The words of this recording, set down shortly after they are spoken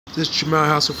This is Jamal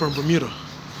Hassel from Bermuda.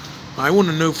 I want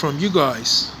to know from you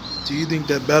guys, do you think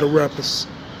that battle rappers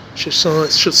should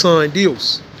sign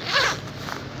deals?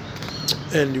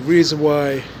 And the reason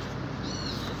why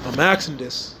I'm asking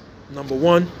this, number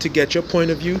one, to get your point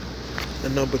of view,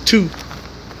 and number two,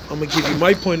 I'm going to give you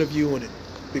my point of view on it,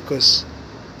 because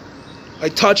I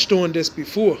touched on this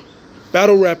before.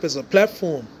 Battle rap is a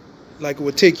platform, like it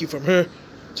would take you from here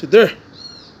to there.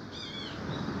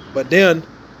 But then,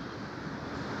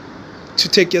 to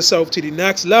take yourself to the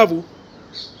next level,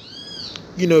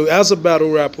 you know, as a battle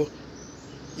rapper,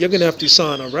 you're going to have to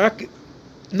sign a record.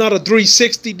 Not a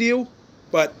 360 deal,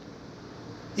 but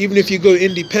even if you go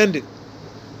independent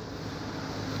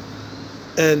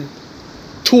and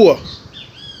tour,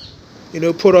 you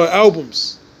know, put out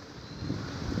albums.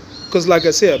 Because like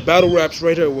I said, battle raps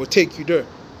right here will take you there,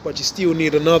 but you still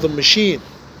need another machine.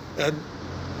 And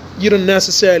you don't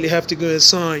necessarily have to go and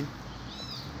sign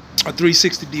a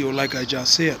 360 deal like I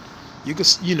just said. You could,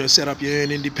 you know, set up your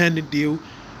own independent deal,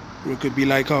 or it could be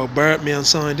like how Birdman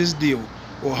signed this deal,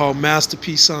 or how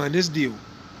Masterpiece signed this deal.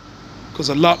 Because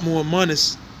a lot more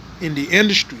money's in the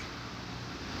industry.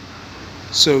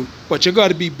 So, but you got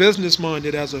to be business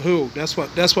minded as a whole. That's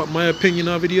what my opinion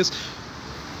of it is.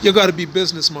 You got to be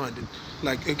business minded.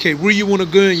 Like, okay, where you want to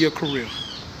go in your career?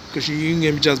 Because you ain't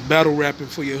gonna be just battle rapping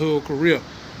for your whole career.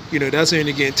 You know, that's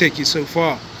only gonna take you so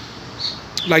far.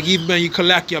 Like, even when you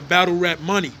collect your battle rap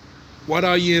money, what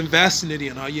are you investing it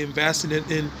in? Are you investing it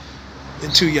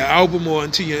into your album, or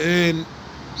into your own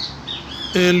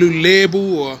little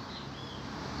label, or,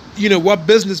 you know, what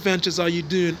business ventures are you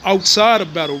doing outside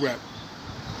of battle rap?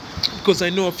 Because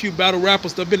I know a few battle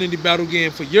rappers that have been in the battle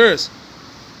game for years,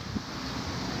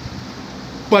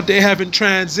 but they haven't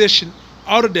transitioned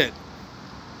out of that.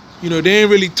 You know, they ain't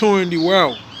really touring the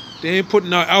world. They ain't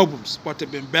putting out albums, but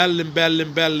they've been battling.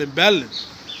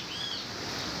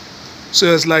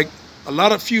 So it's like a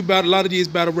lot of these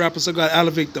battle rappers have got to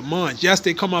elevate their minds. Yes,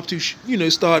 they come up to, you know,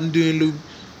 starting doing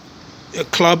little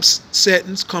clubs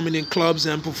settings, coming in clubs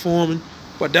and performing,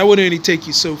 but that would only take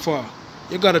you so far.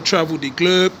 You got to travel the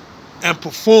globe and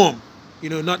perform. You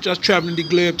know, not just traveling the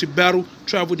globe to battle,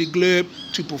 travel the globe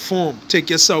to perform. Take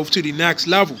yourself to the next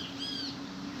level.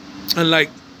 And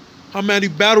like, how many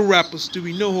battle rappers do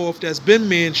we know of that's been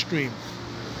mainstream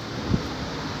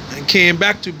and came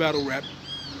back to battle rap?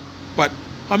 But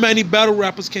how many battle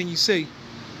rappers can you say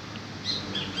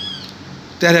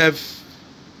that have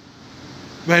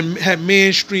had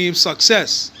mainstream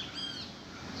success?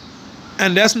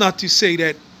 And that's not to say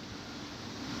that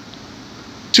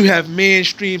to have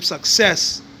mainstream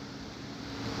success,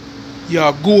 you're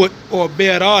a good or a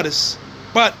bad artist.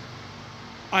 But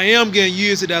I am going to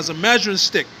use it as a measuring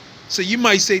stick. So you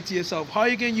might say to yourself, how are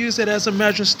you going to use it as a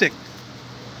measuring stick?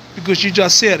 Because you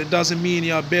just said it doesn't mean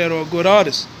you're a bad or a good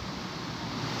artist.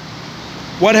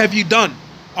 What have you done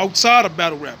outside of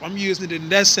battle rap? I'm using it in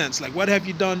that sense. Like, what have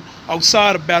you done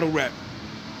outside of battle rap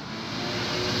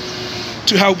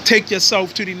to help take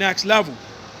yourself to the next level?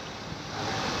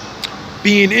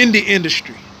 Being in the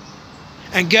industry.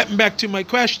 And getting back to my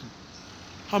question,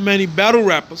 how many battle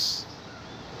rappers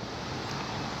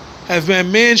have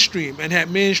been mainstream and had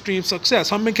mainstream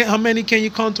success? How many can you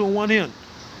count on one hand?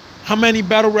 How many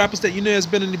battle rappers that you know has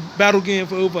been in the battle game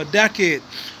for over a decade,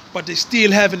 but they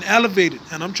still haven't elevated?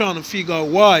 And I'm trying to figure out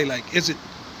why. Like, is it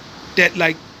that,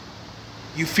 like,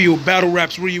 you feel battle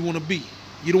rap's where you want to be?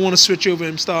 You don't want to switch over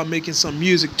and start making some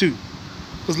music too?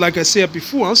 Because like I said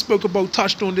before, I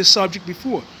touched on this subject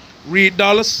before. Reed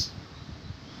Dollars,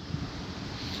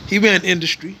 he went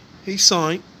industry, he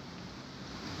signed.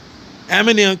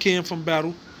 Eminem came from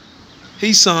battle,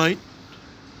 he signed.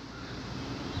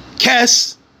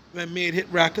 Cass, that made hit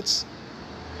records,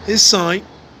 he signed.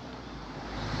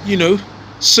 You know,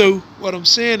 so what I'm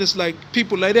saying is, like,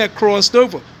 people like that crossed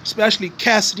over, especially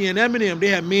Cassidy and Eminem. They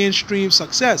had mainstream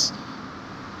success.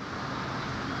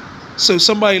 So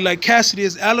somebody like Cassidy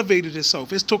has elevated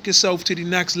himself. It's took himself to the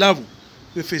next level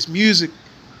with his music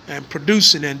and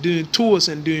producing and doing tours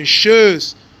and doing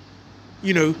shows.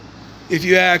 You know, if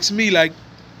you ask me, like,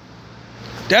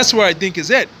 that's where I think is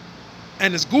it.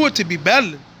 And it's good to be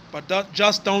battling, but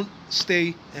just don't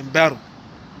stay in battle.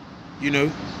 You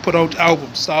know, put out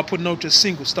albums, start putting out your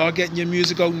singles, start getting your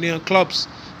music out in their clubs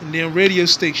and their radio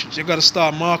stations. You got to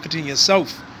start marketing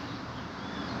yourself.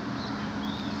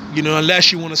 You know,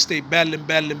 unless you want to stay battling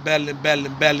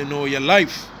all your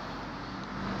life.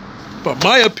 But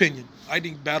my opinion, I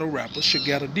think battle rappers should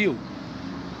get a deal.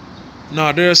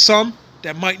 Now, there are some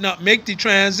that might not make the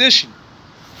transition.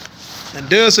 And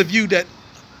there's a few that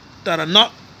are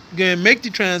not going to make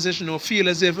the transition or feel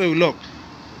as if, oh, look,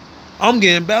 I'm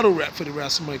getting battle rap for the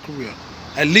rest of my career.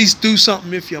 At least do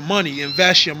something with your money.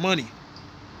 Invest your money.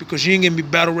 Because you ain't going to be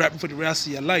battle rapping for the rest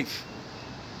of your life.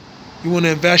 You want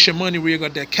to invest your money where you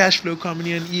got that cash flow coming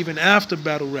in even after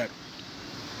battle rap.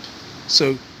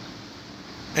 So,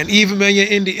 and even when you're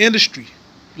in the industry,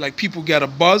 like people got a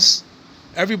buzz.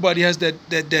 Everybody has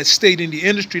that state in the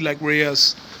industry, like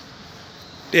whereas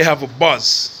they have a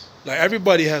buzz. Like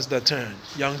everybody has that turn.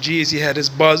 Young Jeezy had his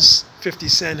buzz. 50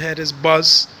 Cent had his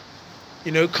buzz.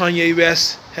 You know, Kanye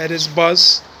West had his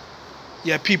buzz.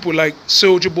 Yeah, people like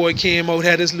Soulja Boy came out,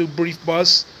 had his little brief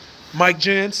buzz. Mike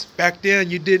Jones, back then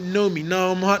you didn't know me.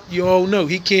 Now I'm hot, you all know.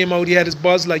 He came out, he had his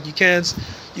buzz. Like you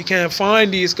can't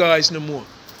find these guys no more,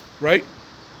 right?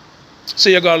 So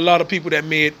you got a lot of people that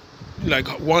made like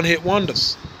one-hit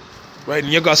wonders, right?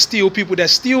 And you got still people that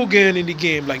still getting in the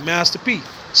game, like Master P.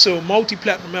 So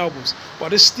multi-platinum albums,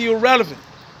 but it's still relevant,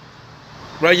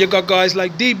 right? You got guys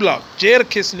like D-Block,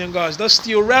 Jadakiss and them guys, that's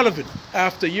still relevant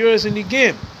after years in the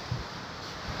game.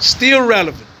 Still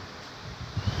relevant.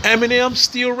 Eminem,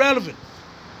 still relevant.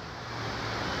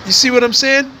 You see what I'm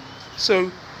saying?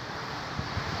 So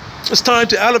it's time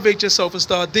to elevate yourself and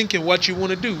start thinking what you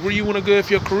want to do, where you want to go with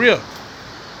your career.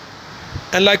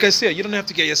 And like I said, you don't have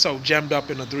to get yourself jammed up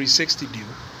in a 360 deal.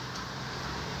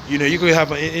 You know, you could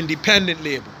have an independent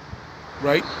label,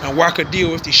 right? And work a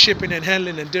deal with the shipping and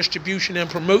handling and distribution and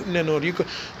promoting and all. You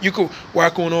could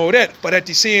work on all that. But at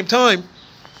the same time,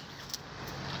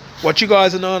 what you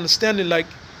guys are not understanding, like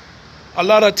a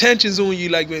lot of attention's on you,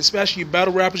 like especially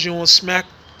battle rappers, you're on Smack,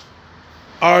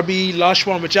 RB,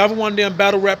 Lashwan, whichever one of them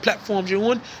battle rap platforms you're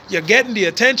on, you're getting the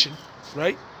attention,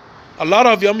 right? A lot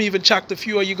of you, I'm even checked a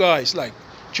few of you guys, like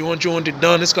John the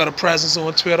Dunn, it's got a presence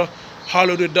on Twitter.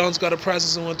 Hollow the Dun's got a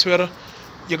presence on Twitter.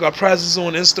 You got presence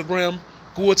on Instagram.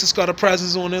 Goetz has got a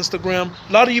presence on Instagram.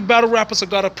 A lot of you battle rappers have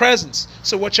got a presence.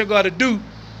 So what you got to do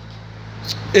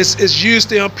is use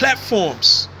their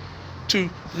platforms to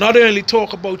not only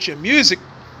talk about your music,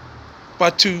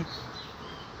 but to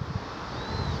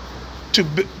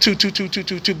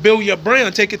build your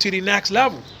brand, take it to the next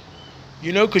level.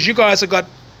 You know, because you guys have got,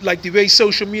 like the way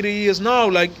social media is now,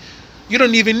 like you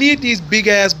don't even need these big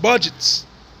ass budgets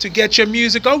to get your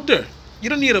music out there. You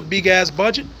don't need a big ass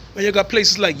budget. When you got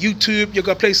places like YouTube, you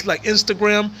got places like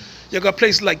Instagram, you got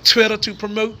places like Twitter to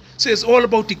promote. So it's all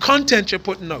about the content you're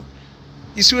putting out.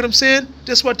 You see what I'm saying?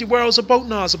 That's what the world's about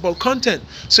now. It's about content.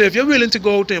 So if you're willing to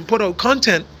go out there and put out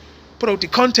content, put out the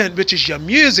content, which is your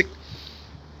music,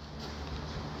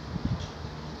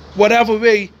 whatever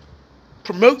way,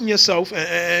 promoting yourself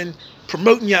and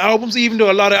promoting your albums, even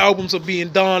though a lot of albums are being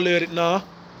downloaded now,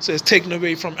 so it's taken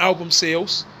away from album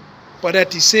sales. But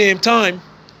at the same time,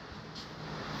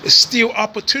 it's still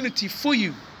opportunity for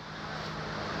you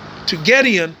to get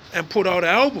in and put out an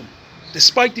album,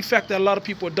 despite the fact that a lot of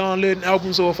people are downloading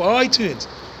albums off of iTunes,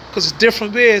 because it's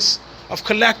different ways of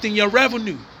collecting your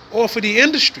revenue off of the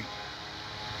industry.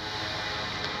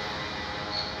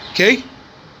 Okay?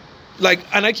 Like,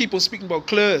 and I keep on speaking about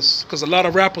clothes, because a lot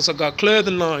of rappers have got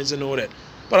clothing lines and all that.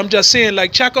 But I'm just saying,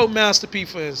 like, check out Master P,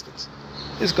 for instance.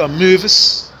 It's got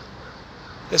movies.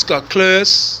 It's got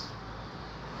clothes.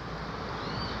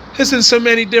 It's in so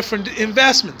many different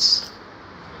investments.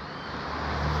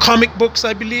 Comic books,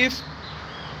 I believe.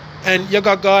 And you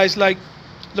got guys like,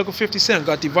 look at 50 Cent,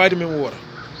 got the vitamin water.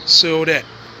 So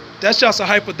that's just a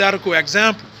hypothetical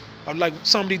example of like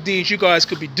some of the things you guys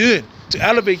could be doing to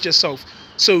elevate yourself.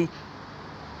 So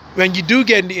when you do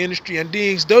get in the industry and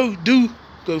things do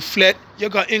go flat, you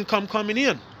got income coming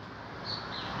in.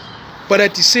 But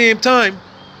at the same time,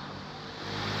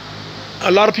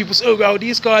 a lot of people say, oh, well,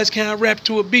 these guys can't rap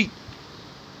to a beat.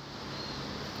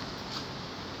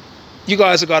 You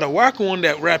guys have got to work on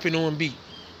that rapping on beat,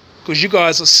 because you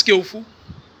guys are skillful.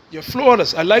 You're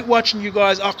flawless. I like watching you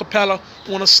guys a cappella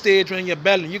on a stage when you're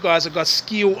battling. You guys have got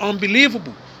skill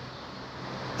unbelievable.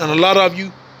 And a lot of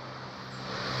you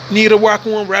need to work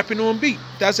on rapping on beat.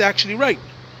 That's actually right.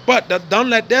 But don't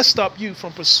let that stop you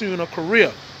from pursuing a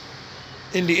career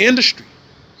in the industry.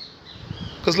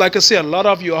 Because like I said, a lot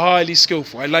of you are highly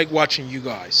skillful. I like watching you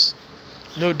guys.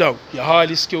 No doubt. You're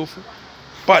highly skillful.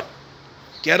 But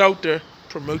get out there,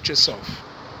 promote yourself.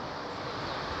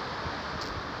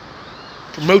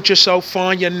 Promote yourself,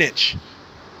 find your niche.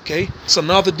 Okay? It's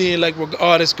another thing like where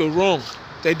artists go wrong.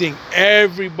 They think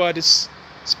everybody's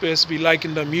supposed to be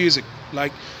liking their music.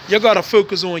 Like, you gotta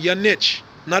focus on your niche.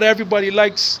 Not everybody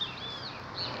likes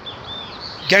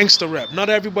gangster rap. Not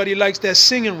everybody likes that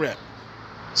singing rap.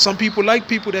 Some people like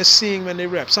people that sing when they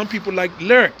rap. Some people like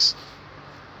lyrics.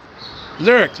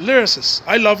 Lyricists.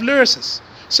 I love lyricists.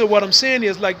 So what I'm saying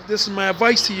is, like, this is my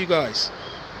advice to you guys.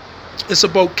 It's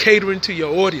about catering to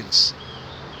your audience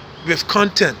with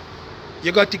content.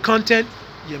 You got the content,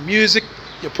 your music,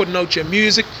 you're putting out your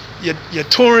music, you're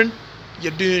touring,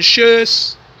 you're doing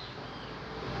shows.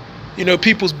 You know,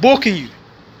 people's booking you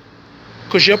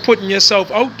because you're putting yourself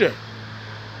out there.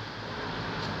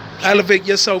 Elevate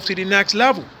yourself to the next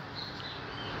level.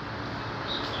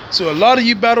 So a lot of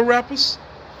you battle rappers,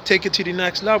 take it to the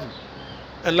next level.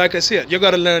 And like I said, you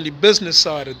got to learn the business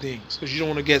side of things because you don't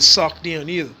want to get sucked in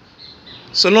either.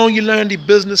 So long you learn the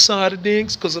business side of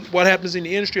things, because what happens in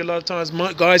the industry a lot of times,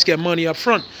 guys get money up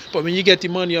front. But when you get the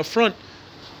money up front,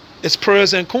 it's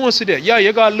pros and cons to that. Yeah,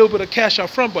 you got a little bit of cash up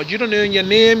front, but you don't earn your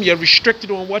name. You're restricted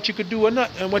on what you could do or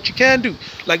not, and what you can do.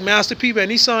 Like Master P, when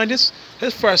he signed his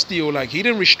first deal, like he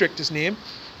didn't restrict his name.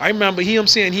 I remember him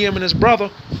saying him and his brother,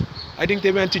 I think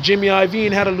they went to Jimmy Iovine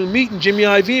and had a little meeting. Jimmy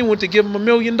Iovine went to give him $1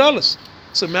 million.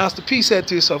 So Master P said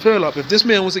to himself, hold up, if this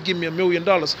man was to give me $1 million,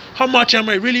 how much am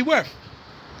I really worth?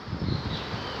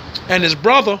 And his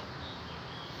brother,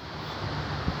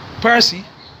 Percy,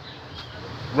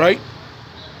 right?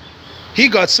 He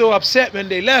got so upset when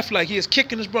they left, like he was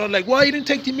kicking his brother, like, why you didn't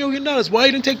take the $1 million? Why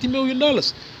you didn't take the $1 million?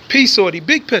 P saw the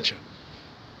big picture.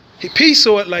 P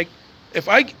saw it like, if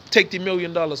I take the $1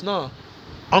 million now,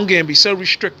 I'm going to be so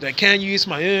restricted. I can't use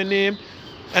my own name,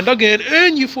 and they're going to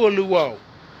earn you for a little while.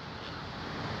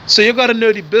 So you got to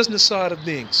know the business side of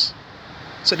things.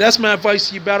 So that's my advice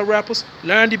to you battle rappers.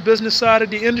 Learn the business side of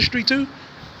the industry too,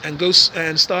 and go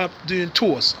and start doing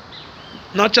tours.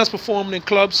 Not just performing in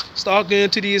clubs. Start going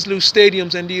to these little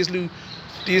stadiums and these little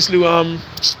I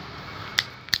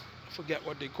forget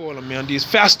what they call them, man. These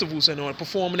festivals and all,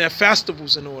 performing at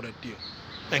festivals and all that deal,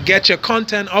 and get your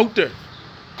content out there,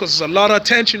 because there's a lot of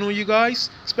attention on you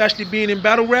guys, especially being in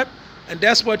battle rap, and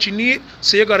that's what you need.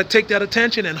 So you got to take that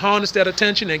attention and harness that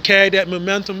attention and carry that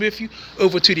momentum with you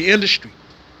over to the industry.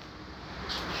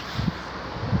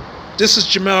 This is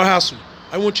Jamal Hassel.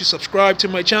 I want you to subscribe to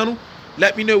my channel.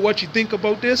 Let me know what you think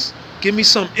about this. Give me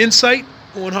some insight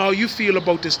on how you feel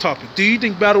about this topic. Do you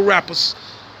think battle rappers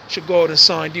should go out and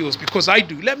sign deals? Because I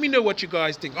do. Let me know what you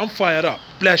guys think. I'm fired up.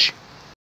 Bless you.